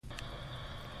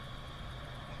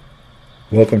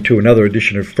Welcome to another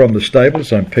edition of From the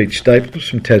Stables. I'm Pete Staples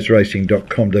from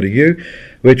tasracing.com.au.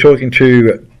 We're talking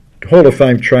to Hall of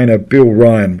Fame trainer Bill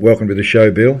Ryan. Welcome to the show,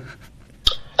 Bill.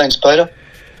 Thanks, Peter.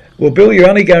 Well, Bill,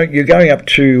 you're going up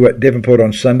to Devonport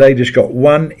on Sunday. Just got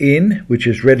one in, which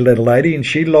is Red Letter Lady, and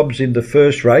she lobs in the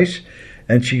first race,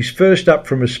 and she's first up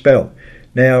from a spell.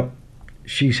 Now,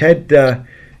 she's had a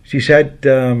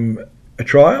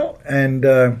trial, and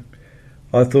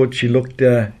I thought she looked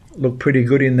pretty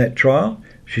good in that trial.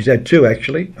 She's had two,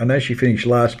 actually. I know she finished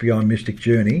last behind Mystic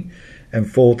Journey and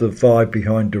fourth of five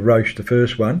behind DeRoche, the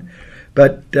first one.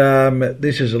 But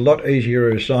this is a lot easier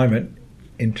assignment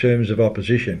in terms of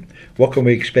opposition. What can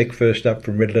we expect first up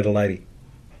from Red Letter Lady?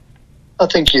 I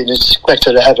think you'd expect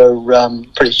her to have a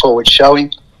pretty forward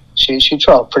showing. She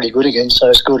trialled pretty good against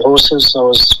those good horses. I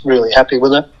was really happy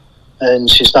with her. And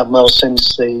she's done well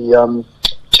since the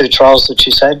two trials that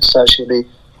she's had, so she'll be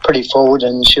pretty forward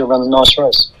and she'll run a nice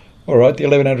race. All right, the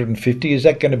 1150, is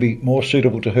that going to be more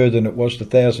suitable to her than it was the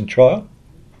 1000 trial?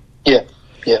 Yeah.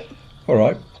 All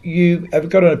right. You have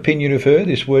got an opinion of her,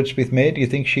 this Wordsmith mare? Do you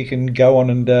think she can go on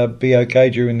and be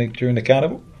okay during the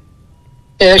carnival?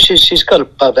 Yeah, she's got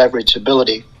above average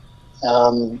ability.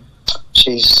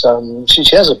 She has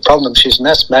a problem. She's an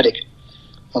asthmatic,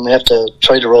 and we have to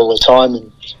treat her all the time.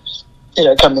 And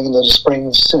coming into the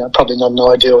spring's probably not an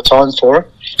ideal time for her.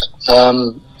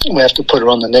 We have to put her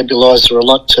on the nebulizer a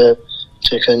lot to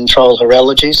control her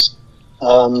allergies.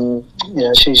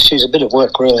 She's a bit of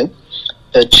work, really,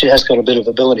 but she has got a bit of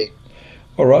ability.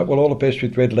 All right, well, all the best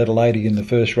with Red Letter Lady in the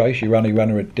first race. You're only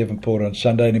runner at Devonport on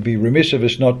Sunday, and it'd be remiss of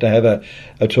us not to have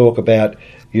a talk about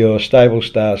your stable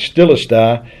star, Still a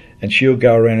Star, and she'll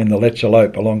go around in the Let's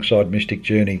Elope alongside Mystic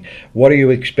Journey. What are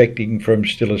you expecting from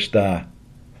Still a Star?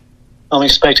 I'm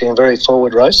expecting a very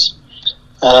forward race.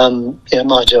 Mind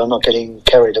you, I'm not getting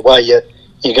carried away.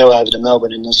 You go over to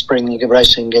Melbourne in the spring, you're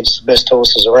racing against the best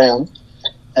horses around,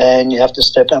 and you have to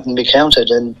step up and be counted.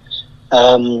 And,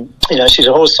 she's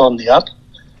a horse on the up,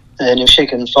 and if she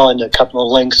can find a couple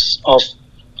of lengths off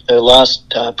her last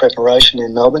preparation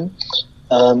in Melbourne,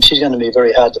 she's going to be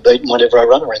very hard to beat in whatever I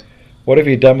run her in. What have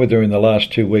you done with her in the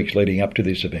last 2 weeks leading up to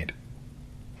this event?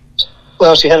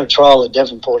 Well, she had a trial at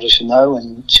Devonport, as you know,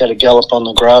 and she had a gallop on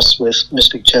the grass with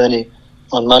Mystic Journey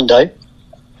on Monday,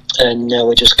 and now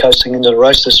we're just coasting into the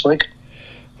race this week.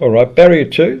 All right, barrier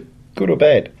 2, good or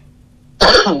bad?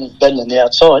 Better than the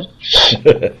outside.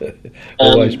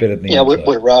 Always better than the outside.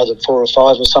 We'd rather 4 or 5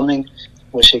 or something,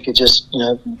 where she could just,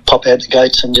 pop out the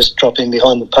gates and just drop in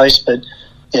behind the pace, but,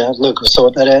 Luke will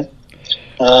sort that out.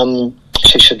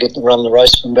 She should get to run the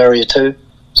race from barrier 2,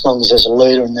 as long as there's a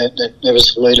leader, and there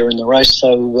is a leader in the race,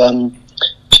 so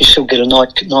she should get a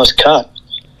nice cart.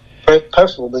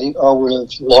 Preferably, I would have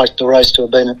liked the race to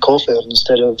have been at Caulfield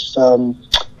instead of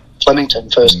Flemington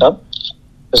first up,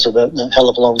 because of the hell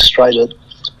of a long straight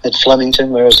at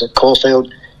Flemington, whereas at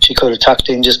Caulfield she could have tucked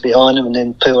in just behind him and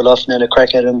then peeled off and had a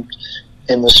crack at him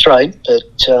in the straight, but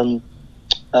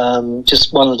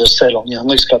just wanted to settle.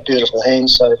 Luke's got beautiful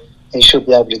hands, so he should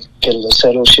be able to get her to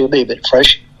settle. She'll be a bit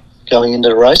fresh going into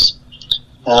the race.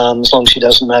 As long as she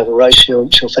doesn't have a race, she'll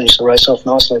finish the race off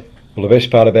nicely. Well, the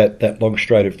best part about that long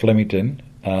straight at Flemington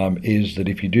is that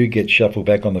if you do get shuffled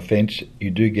back on the fence,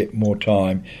 you do get more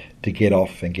time to get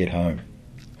off and get home.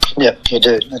 Yep, you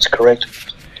do. That's correct.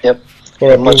 Yep. All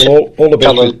right, well, all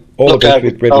the best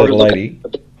with Red Letter Lady,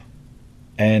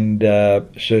 and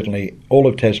certainly all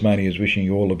of Tasmania is wishing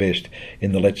you all the best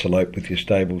in the Let's Elope with your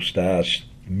stable stars.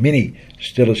 Mini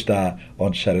Still a Star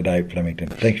on Saturday at Flemington.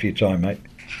 Thanks for your time, mate.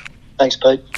 Thanks, Pete.